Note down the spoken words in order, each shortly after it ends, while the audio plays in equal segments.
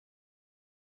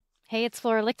Hey, it's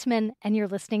Flora Lichtman, and you're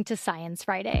listening to Science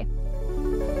Friday.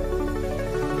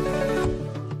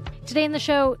 Today in the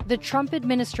show, the Trump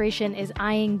administration is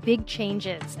eyeing big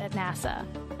changes at NASA,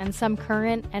 and some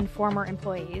current and former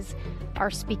employees are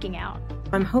speaking out.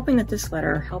 I'm hoping that this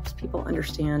letter helps people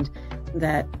understand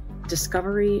that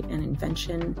discovery and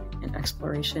invention and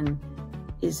exploration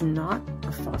is not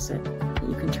a faucet that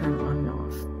you can turn on and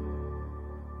off.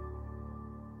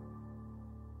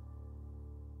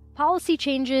 Policy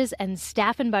changes and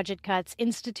staff and budget cuts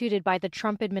instituted by the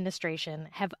Trump administration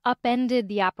have upended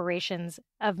the operations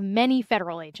of many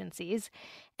federal agencies,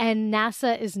 and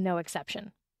NASA is no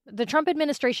exception. The Trump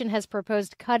administration has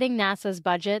proposed cutting NASA's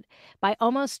budget by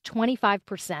almost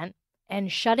 25%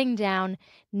 and shutting down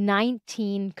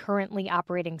 19 currently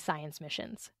operating science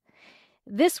missions.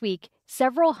 This week,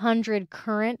 several hundred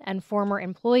current and former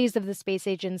employees of the space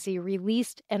agency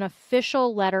released an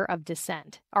official letter of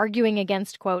dissent, arguing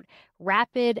against, quote,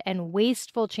 rapid and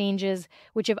wasteful changes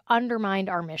which have undermined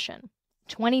our mission.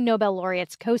 20 Nobel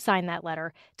laureates co-signed that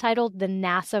letter, titled the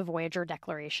NASA Voyager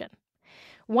Declaration.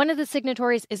 One of the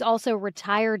signatories is also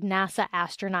retired NASA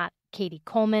astronaut Cady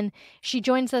Coleman. She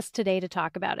joins us today to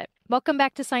talk about it. Welcome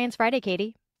back to Science Friday,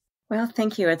 Cady. Well,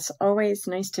 thank you. It's always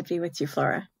nice to be with you,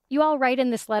 Flora. You all write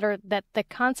in this letter that the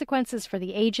consequences for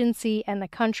the agency and the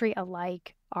country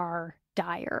alike are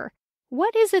dire.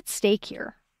 What is at stake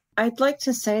here? I'd like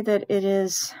to say that it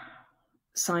is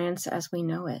science as we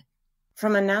know it.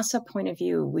 From a NASA point of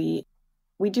view, we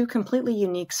do completely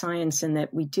unique science in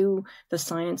that we do the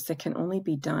science that can only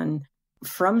be done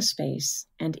from space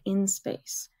and in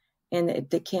space, and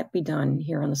that can't be done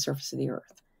here on the surface of the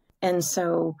Earth. And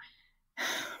so,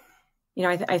 you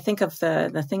know, I think of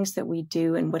the things that we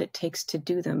do and what it takes to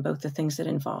do them, both the things that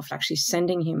involve actually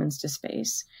sending humans to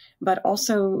space, but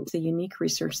also the unique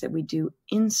research that we do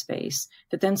in space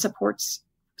that then supports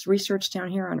research down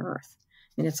here on Earth.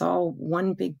 I mean, it's all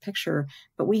one big picture,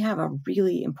 but we have a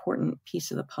really important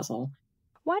piece of the puzzle.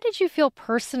 Why did you feel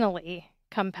personally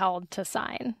compelled to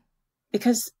sign?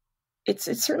 Because it's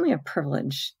certainly a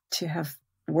privilege to have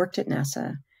worked at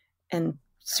NASA, and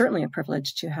certainly a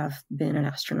privilege to have been an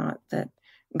astronaut that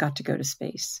got to go to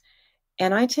space.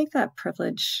 And I take that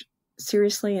privilege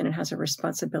seriously, and it has a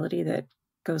responsibility that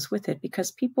goes with it,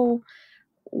 because people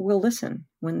will listen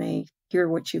when they hear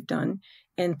what you've done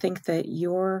and think that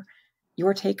your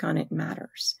take on it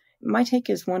matters. My take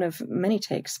is one of many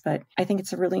takes, but I think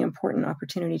it's a really important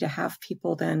opportunity to have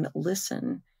people then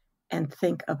listen and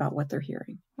think about what they're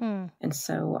hearing. And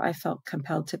so I felt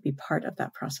compelled to be part of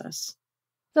that process.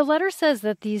 The letter says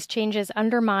that these changes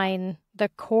undermine the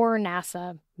core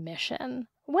NASA mission.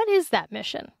 What is that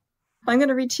mission? I'm going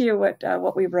to read to you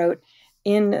what we wrote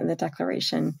in the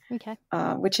declaration, Okay.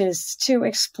 Which is to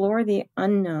explore the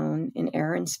unknown in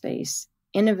air and space,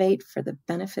 innovate for the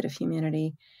benefit of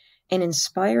humanity, and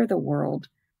inspire the world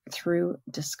through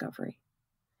discovery.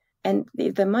 And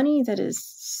the money that is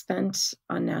spent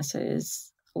on NASA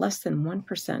is less than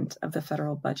 1% of the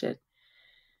federal budget.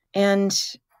 And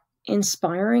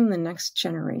inspiring the next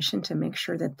generation to make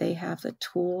sure that they have the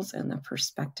tools and the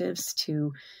perspectives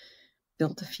to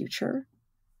build a future,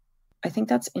 I think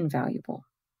that's invaluable.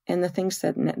 And the things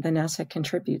that the NASA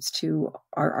contributes to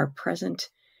our present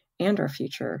and our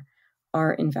future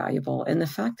are invaluable. And the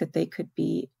fact that they could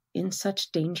be in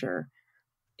such danger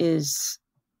is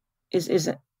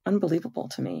unbelievable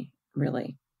to me,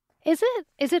 really. Is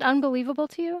it unbelievable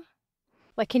to you?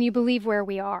 Like, can you believe where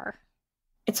we are?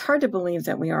 It's hard to believe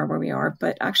that we are where we are,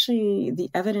 but actually the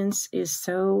evidence is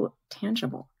so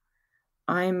tangible.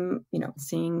 I'm,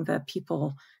 seeing the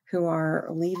people who are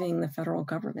leaving the federal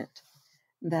government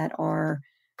that are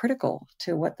critical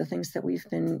to what the things that we've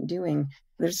been doing.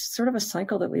 There's sort of a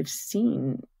cycle that we've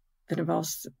seen that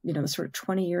involves, the sort of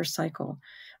 20-year cycle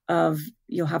of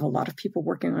you'll have a lot of people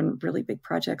working on really big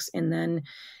projects, and then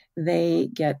they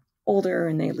get older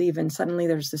and they leave, and suddenly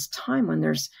there's this time when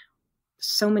there's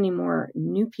so many more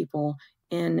new people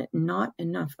and not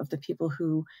enough of the people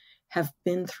who have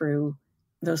been through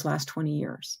those last 20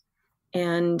 years.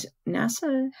 And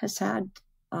NASA has had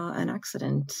an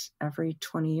accident every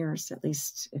 20 years, at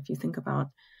least if you think about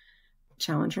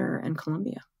Challenger and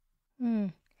Columbia.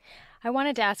 I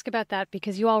wanted to ask about that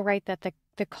because you all write that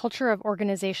the culture of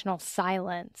organizational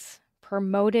silence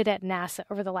promoted at NASA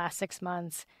over the last 6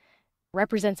 months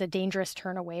represents a dangerous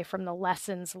turn away from the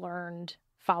lessons learned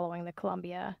following the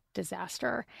Columbia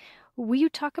disaster. Will you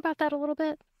talk about that a little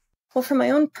bit? Well, from my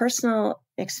own personal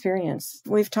experience,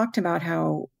 we've talked about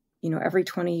how, every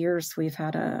 20 years we've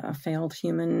had a failed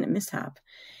human mishap.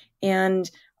 And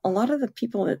a lot of the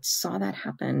people that saw that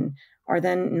happen are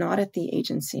then not at the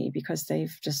agency because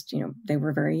they've just, they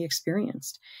were very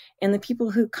experienced. And the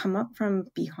people who come up from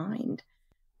behind,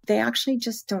 they actually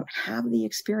just don't have the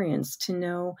experience to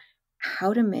know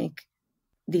how to make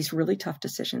these really tough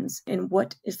decisions and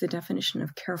what is the definition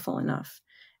of careful enough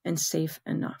and safe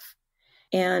enough.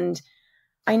 And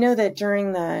I know that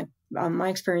during my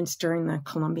experience during the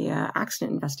Columbia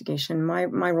accident investigation, my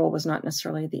role was not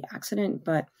necessarily the accident,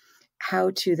 but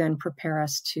how to then prepare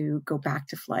us to go back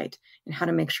to flight and how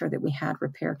to make sure that we had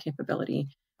repair capability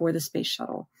for the space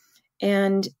shuttle.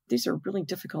 And these are really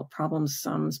difficult problems.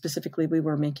 Specifically, we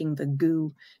were making the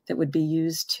goo that would be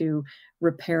used to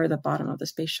repair the bottom of the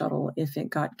space shuttle if it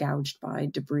got gouged by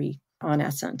debris on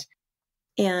ascent.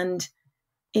 And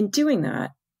in doing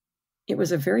that, it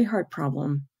was a very hard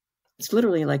problem. It's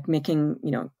literally like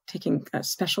taking a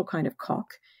special kind of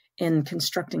caulk and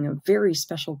constructing a very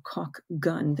special caulk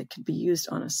gun that could be used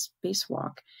on a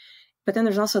spacewalk. But then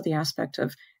there's also the aspect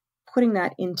of putting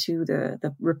that into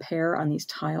the repair on these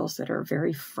tiles that are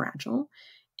very fragile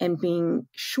and being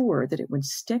sure that it would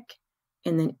stick.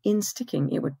 And then in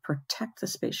sticking, it would protect the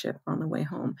spaceship on the way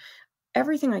home.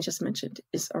 Everything I just mentioned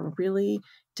is a really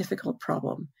difficult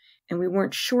problem. And we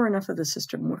weren't sure enough of the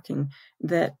system working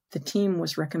that the team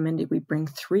was recommending we bring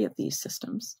 3 of these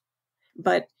systems.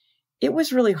 But it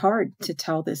was really hard to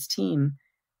tell this team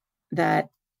that,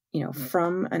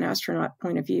 from an astronaut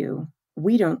point of view,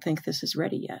 we don't think this is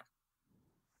ready yet.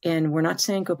 And we're not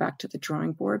saying go back to the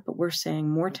drawing board, but we're saying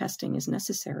more testing is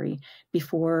necessary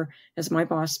before, as my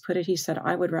boss put it, he said,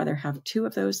 I would rather have 2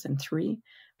 of those than 3.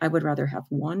 I would rather have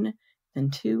 1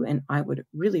 than 2. And I would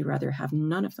really rather have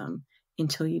none of them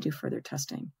until you do further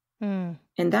testing. And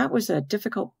that was a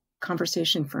difficult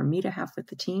conversation for me to have with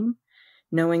the team,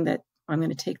 knowing that I'm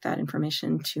going to take that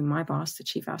information to my boss, the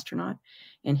chief astronaut,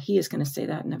 and he is going to say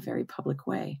that in a very public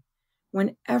way,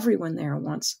 when everyone there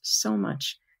wants so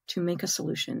much to make a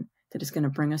solution that is going to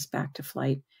bring us back to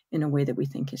flight in a way that we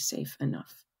think is safe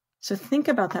enough. So think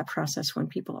about that process when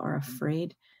people are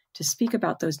afraid to speak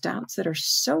about those doubts that are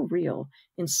so real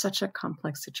in such a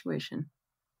complex situation.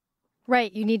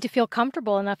 Right. You need to feel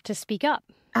comfortable enough to speak up.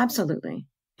 Absolutely.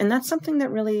 And that's something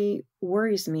that really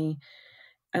worries me.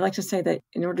 I like to say that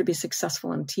in order to be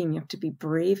successful in a team, you have to be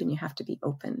brave and you have to be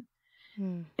open.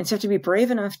 And so you have to be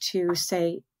brave enough to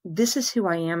say, this is who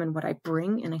I am and what I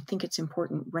bring. And I think it's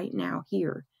important right now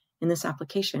here in this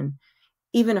application,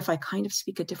 even if I kind of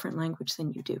speak a different language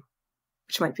than you do,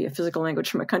 which might be a physical language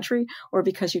from a country or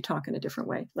because you talk in a different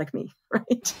way, like me,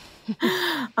 right?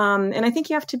 And I think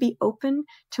you have to be open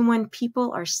to when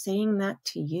people are saying that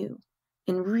to you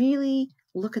and really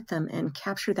look at them and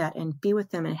capture that and be with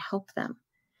them and help them.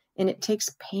 And it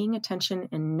takes paying attention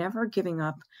and never giving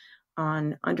up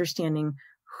on understanding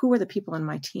who are the people on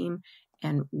my team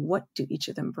and what do each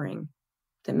of them bring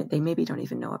that they maybe don't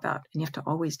even know about. And you have to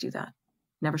always do that.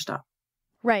 Never stop.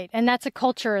 Right. And that's a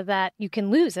culture that you can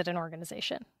lose at an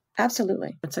organization.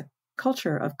 Absolutely. It's a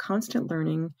culture of constant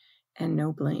learning and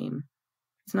no blame.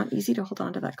 It's not easy to hold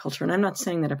on to that culture. And I'm not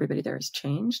saying that everybody there has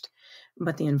changed,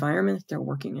 but the environment that they're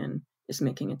working in is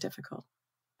making it difficult.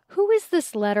 Who is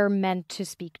this letter meant to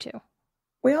speak to?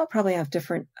 We all probably have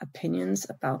different opinions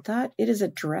about that. It is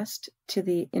addressed to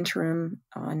the interim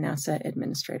NASA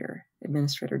administrator,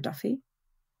 Administrator Duffy.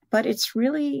 But it's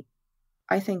really,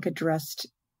 I think, addressed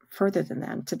further than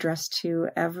that. It's addressed to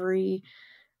every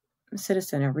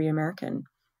citizen, every American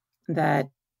that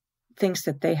thinks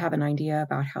that they have an idea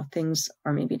about how things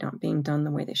are maybe not being done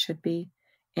the way they should be,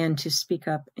 and to speak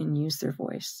up and use their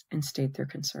voice and state their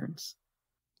concerns.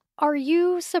 Are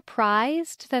you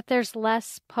surprised that there's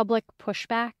less public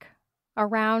pushback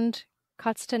around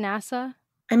cuts to NASA?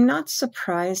 I'm not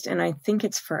surprised, and I think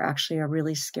it's for actually a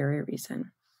really scary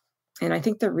reason. And I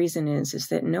think the reason is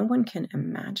that no one can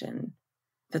imagine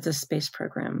that the space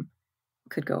program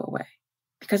could go away,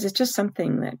 because it's just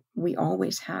something that we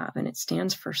always have, and it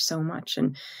stands for so much.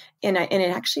 And it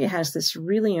actually has this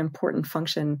really important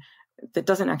function that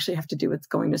doesn't actually have to do with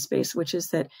going to space, which is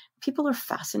that people are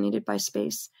fascinated by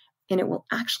space, and it will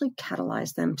actually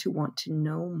catalyze them to want to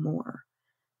know more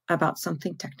about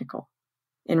something technical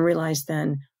and realize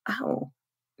then, oh,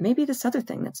 maybe this other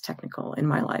thing that's technical in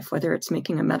my life, whether it's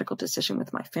making a medical decision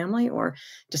with my family or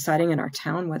deciding in our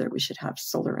town whether we should have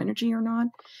solar energy or not,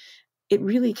 it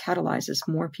really catalyzes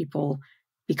more people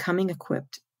becoming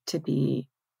equipped to be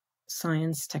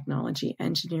science, technology,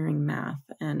 engineering, math,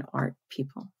 and art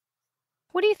people.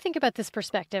 What do you think about this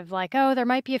perspective? Like, oh, there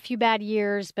might be a few bad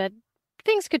years, but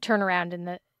things could turn around in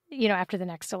the, after the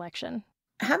next election.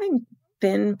 Having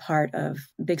been part of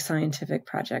big scientific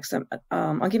projects,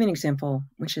 I'll give you an example,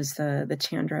 which is the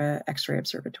Chandra X-ray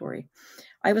Observatory.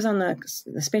 I was on the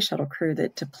space shuttle crew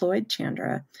that deployed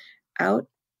Chandra out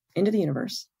into the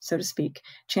universe, so to speak.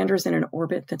 Chandra's in an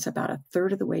orbit that's about a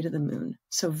third of the way to the moon,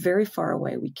 so very far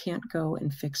away. We can't go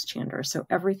and fix Chandra. So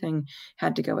everything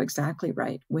had to go exactly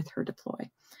right with her deploy.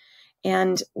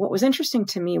 And what was interesting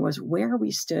to me was where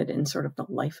we stood in sort of the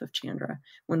life of Chandra.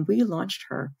 When we launched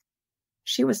her,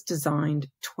 she was designed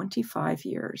 25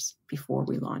 years before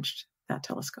we launched that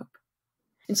telescope.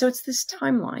 And so it's this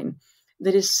timeline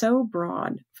that is so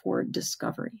broad for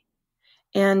discovery.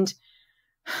 And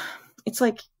it's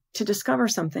like, to discover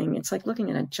something, it's like looking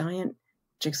at a giant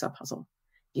jigsaw puzzle.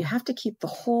 You have to keep the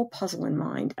whole puzzle in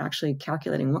mind, actually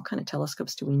calculating what kind of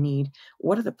telescopes do we need,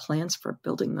 what are the plans for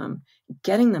building them,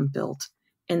 getting them built,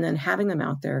 and then having them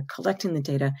out there, collecting the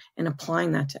data, and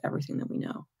applying that to everything that we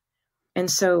know. And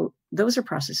so those are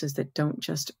processes that don't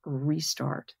just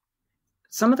restart.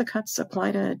 Some of the cuts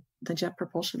apply to the Jet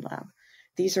Propulsion Lab.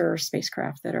 These are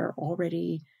spacecraft that are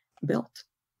already built,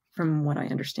 from what I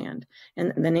understand.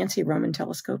 And the Nancy Roman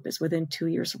telescope is within 2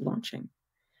 years of launching.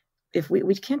 If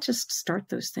we can't just start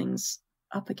those things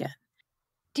up again.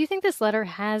 Do you think this letter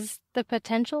has the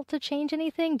potential to change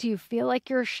anything? Do you feel like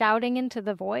you're shouting into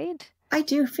the void? I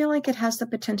do feel like it has the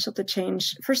potential to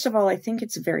change. First of all, I think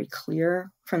it's very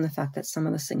clear from the fact that some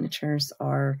of the signatures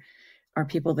are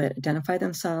people that identify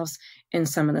themselves, and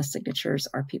some of the signatures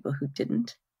are people who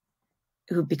didn't,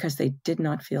 who because they did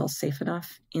not feel safe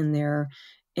enough in their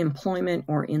employment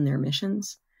or in their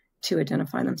missions to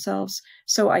identify themselves.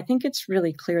 So I think it's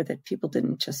really clear that people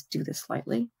didn't just do this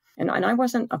lightly. And I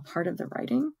wasn't a part of the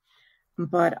writing,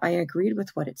 but I agreed with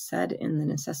what it said in the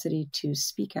necessity to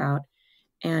speak out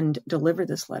and deliver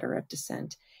this letter of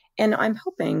dissent. And I'm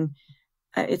hoping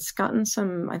I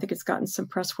think it's gotten some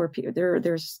press where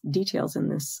there's details in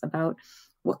this about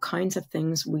what kinds of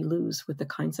things we lose with the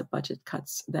kinds of budget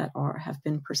cuts that have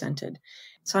been presented.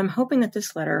 So I'm hoping that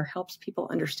this letter helps people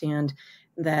understand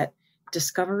that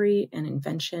discovery and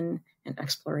invention and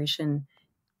exploration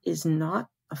is not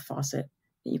a faucet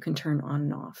that you can turn on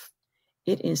and off.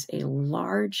 It is a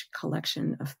large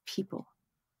collection of people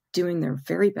doing their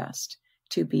very best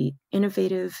to be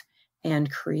innovative and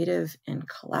creative and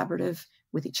collaborative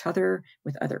with each other,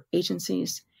 with other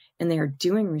agencies, and they are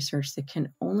doing research that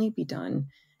can only be done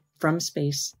from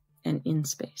space and in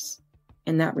space.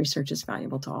 And that research is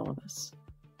valuable to all of us.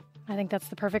 I think that's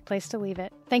the perfect place to leave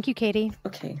it. Thank you, Cady.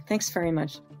 Okay, thanks very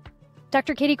much.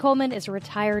 Dr. Cady Coleman is a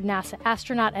retired NASA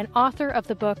astronaut and author of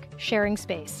the book Sharing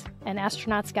Space, An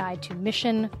Astronaut's Guide to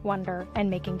Mission, Wonder, and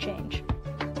Making Change.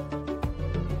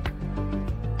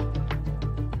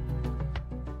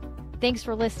 Thanks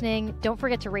for listening. Don't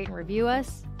forget to rate and review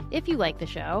us if you like the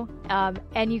show.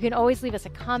 And you can always leave us a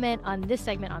comment on this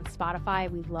segment on Spotify.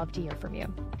 We'd love to hear from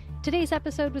you. Today's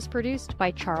episode was produced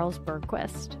by Charles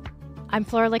Bergquist. I'm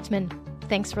Flora Lichtman.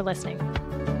 Thanks for listening.